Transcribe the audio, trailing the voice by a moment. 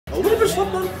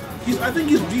slept on? I think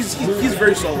he's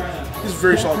very solid. He's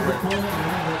very solid.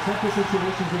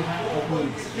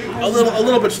 A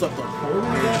little bit slept on.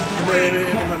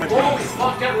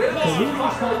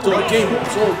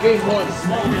 So game one.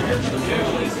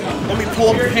 Let me pull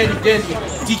up the handy dandy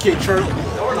DK chart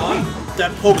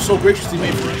that Poke so graciously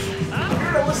made for us.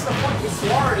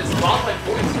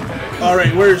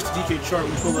 Alright, where's the DK chart?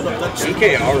 We pull it up. That's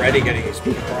DK already getting his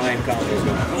prime combos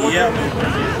going. Yeah, man.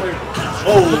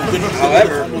 Oh, good.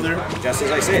 However, just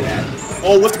as I say that.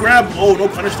 Oh, with grab. Oh, no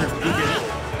punish there from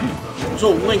DK.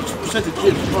 So, Link's percentage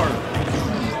is hard.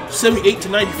 78 to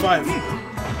 95.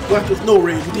 Left with no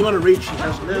rage. With the amount of rage she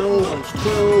has now, almost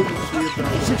 12. Let's see,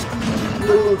 about 60.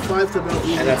 5 to about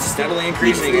 8. And that's steadily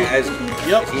increasing as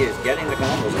he is getting the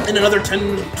combos. In another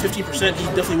 10-15%, he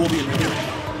definitely will be in the game.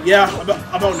 Yeah,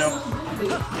 about now.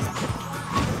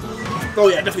 Oh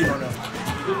yeah, definitely about now.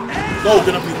 Oh,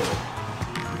 good up B.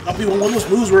 Up B, one of those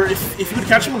moves where if you could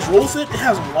catch someone's roll with it, it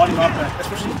has a lot of knockback.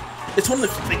 Especially, it's one of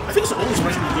the, like, I think it's the only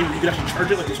smash in the game where you could actually charge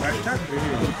it like a smash attack.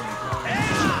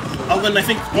 Then I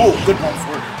think, oh, good bomb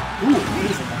for it. Ooh,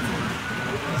 beautiful bomb.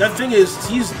 That thing is,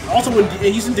 he's also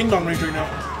he's in Ding Dong range right now.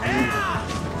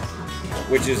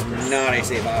 Which is not a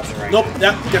safe option right now. Nope,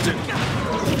 now. that's it.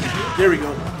 There we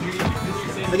go.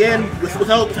 Again,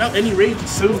 without any rage,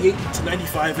 78 to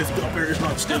 95 if the up air is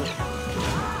not still.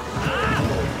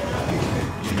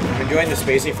 I'm enjoying the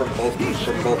spacing from both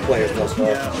players thus far.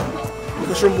 Yeah.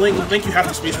 Because from Link you have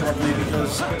to space properly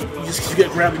because you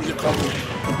get grabbed and you get comboed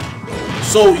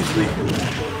so easily.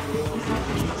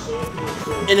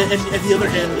 And at the other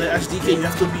hand, as DK, you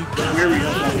have to be wary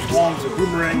of those bombs and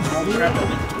boomerangs and all the crap that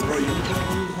they can throw you.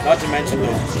 Not to mention the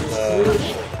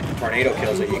tornado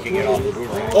kills that you can get off the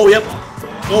boomerang. Oh, yep.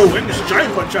 Oh, and there's a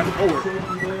giant punch out of nowhere.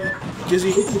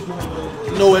 Dizzy.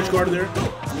 No edge guard there.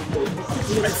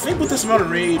 I think with this amount of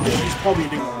rage, he's probably a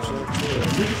Ding Dong.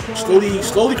 So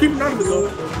slowly creeping out of it though.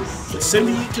 It's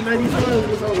 78 to 95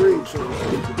 without rage. So.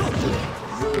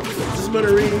 This amount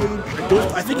of rage,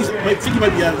 I think he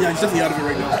might be out. Yeah, he's definitely out of it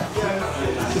right now.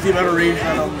 With the amount of rage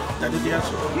that Dizzy has.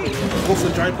 Both the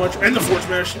giant punch and the forward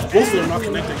smash, both of them not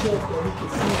connecting.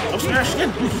 Up smash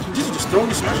again. Dizzy just throwing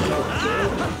the smashes out.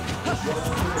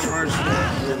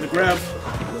 And the grab.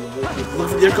 Look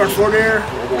for the edge guard forward air.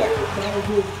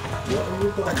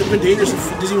 That could have been dangerous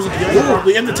if Dizzy was in the other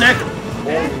probably. And the tech.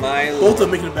 Oh my Lord. Both of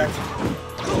them making it back.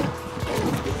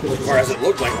 Or as it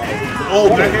looked like. Oh,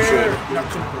 back air. Not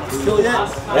still yet.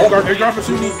 Edge guard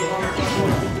opportunity.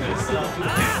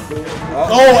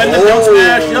 Oh, and then down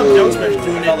smash. Yep, down smash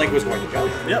doing it. Felt like it was going to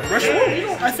jump. Yep, rush forward. You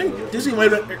know, I think Dizzy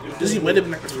might have been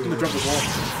expecting the jump as well.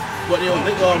 But you know,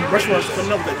 Rushmore's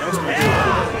coming up with that down smash.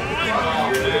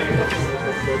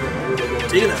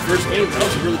 Taking that first game, that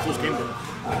was a really close game though.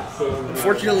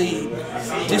 Unfortunately,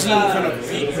 Dizzy kind of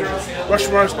beat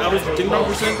Rushmore's out of the Ding Dong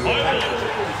 %.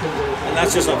 And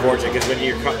that's just unfortunate because when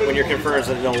your confirms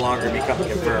and no longer become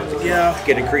confirmed, yeah,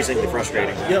 get increasingly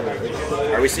frustrating. Yep.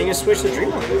 Are we seeing a switch to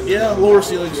Dreamland? Yeah, lower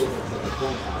ceilings.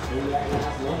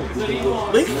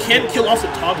 Link can't kill off the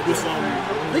top with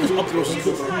I think it's up throw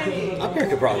skill. Up air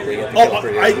could probably get the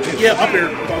kill up air,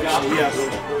 obviously, yeah.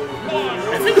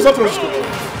 I think it's up throw skill.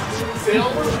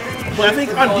 But I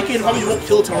think on DK it probably won't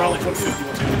kill until around like 150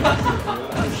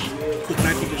 with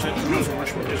 19% from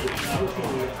Rushmore.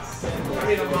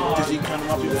 Dizzy kind of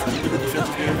not being able to the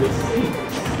defensive game.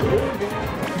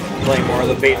 Playing more of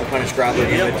the bait and punish grappling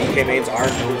game that DK mains are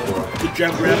known for. Good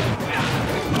jab grab.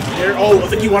 There. Oh, I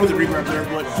think he wanted the re-grab there,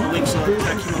 but Link's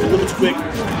attack came a little too quick.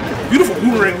 Beautiful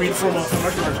boomerang read from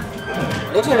Rushmore.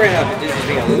 Looks like right now Dizzy's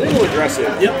being a little aggressive.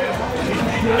 Yep.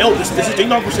 Oh, this is Ding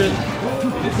Dong %.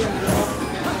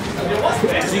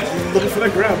 Dizzy looking for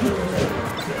that grab.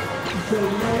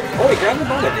 Oh, he grabbed the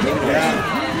ball.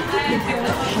 Yeah.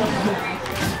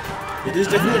 It is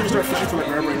definitely going to start fishing for that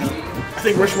grab right now. I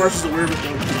think Rushmars is aware of it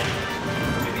though.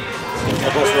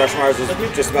 Plus Rushmars is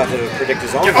just about to predict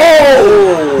his own.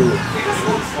 Oh!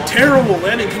 Terrible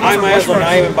landing. I might as well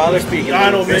not even bother speaking.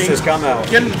 I don't think. This has come out.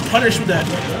 Getting punished with that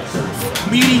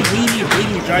meaty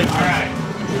giant punch.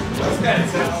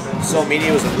 So meaty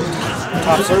was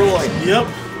top sirloin. Yep.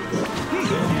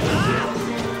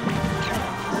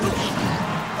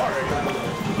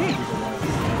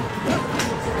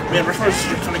 Man, Rushmore's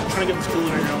trying to get this kill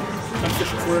right now. I'm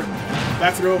fishing for it.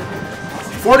 Back throw.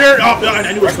 Forward air. Oh,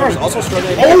 I knew it was Rushmore's also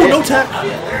struggling. Oh, no tap.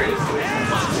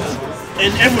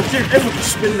 And everyone's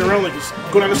just spinning around like this.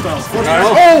 Go down the style.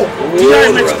 Oh!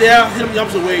 DI mixed down. Hit him the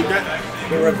opposite way.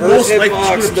 The reverse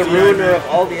hitbox, the ruiner of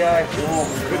all the eye. Oh,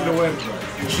 spin to win.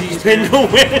 Jeez. Spin to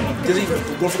win. Does he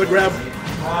go for the grab?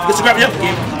 Gets the grab. Yep.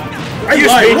 Game. You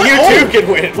too can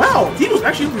win. Wow, he was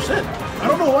actually in percent. I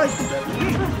don't know why he did that.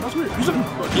 That's weird. He's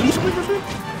like, what, 80 something percent?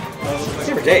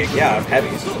 Give or take, yeah, of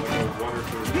heavies.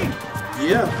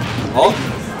 Yeah. Oh?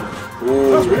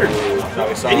 Ooh. That was weird. No,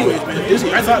 Anyways, man,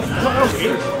 Dizzy, I thought that was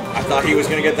air. I thought he was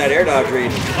going to get that air dodge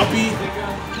read. Uppy.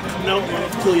 No,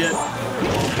 not kill yet.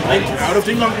 Like, out of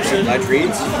ding dong percent. Ledge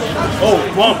reads. Oh,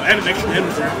 bump. And an extra hand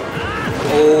there.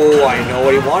 Oh, I know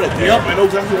what he wanted there. Yep, I know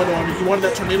exactly what he wanted. He wanted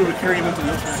that tornado to carry him into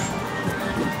the up smash.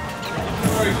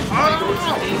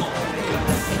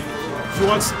 He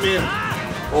wants, man.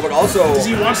 Oh, but also...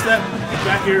 Dizzy wants that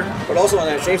back here. But also in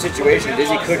that same situation,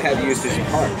 Dizzy could have used his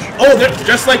punch. Oh,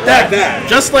 just like that. Like that.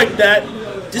 Just like that.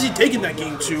 Dizzy taking that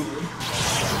game too.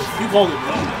 You called it,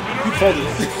 man. You called it.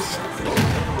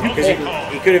 Because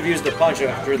he could have used the punch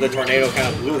after the tornado kind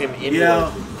of blew him into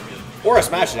it. Or a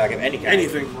smash attack of any kind.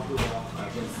 Anything.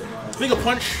 I think a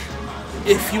punch,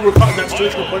 if he were caught in that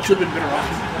situation, a punch would have been better off.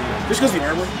 Just because of the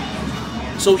armor.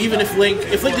 So even if Link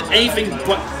did anything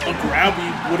but a grab, he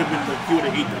would have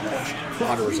ate that punch.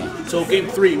 100%. So game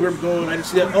 3, we're going. I didn't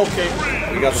see that. Okay.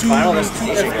 We got the final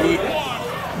destination.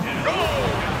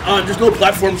 There's no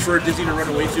platforms for Dizzy to run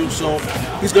away to, so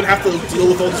he's gonna have to deal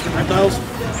with all these projectiles.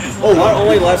 Oh, not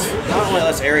only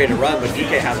less area to run, but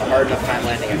DK has a hard enough time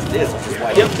landing as it is, which is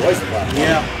why he enjoys the platform.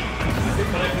 Yeah.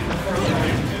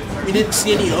 We didn't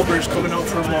see any uppers coming out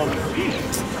from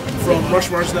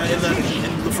Rushmars in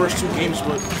the first 2 games,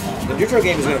 but the neutral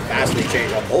game is going to vastly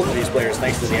change on both of these players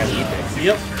thanks to the ME picks.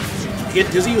 Yep. You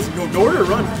get Dizzy with nowhere to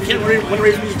run. You can't run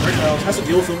away from these projectiles. Has to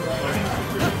deal with them.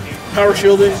 Power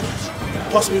shielding,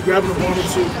 possibly grabbing a bomb or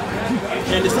two,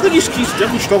 and it's like he's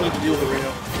definitely struggling to deal with it right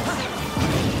now.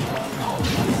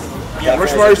 Yeah,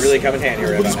 Rushmars really come in handy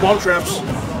with these bomb traps.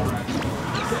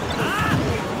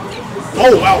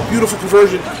 Oh wow, beautiful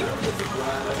conversion.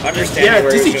 Understanding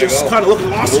where Dizzy just kind of looking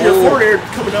lost here. Forward air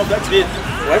coming out, that's it.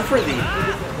 Went for the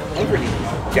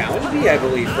down B, I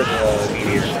believe, for the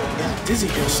meteor. Dizzy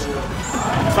just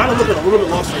kind of looking a little bit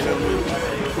lost right now, man.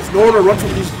 With nowhere to run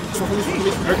from these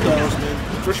projectiles, man.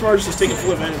 Rushmars is just taking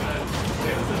full advantage.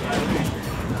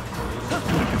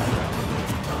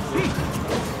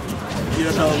 You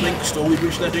know how Link slowly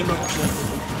reached that ding dong.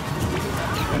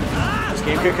 This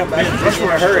game could come back in a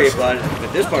hurry, but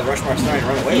at this point, Rushmar's starting to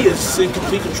run away. He is in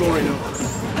complete control right now.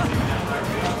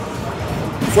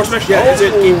 Forward smash, yeah, that's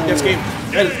it. That's game.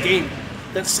 That is game.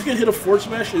 That second hit of forward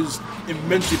smash is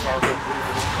immensely powerful.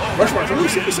 Rushmar's only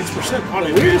 66% on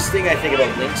it. The weirdest thing I think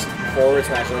about Link's forward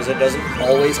smash is it doesn't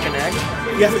always connect.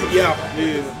 Yeah.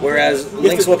 Whereas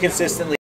Link's will consistently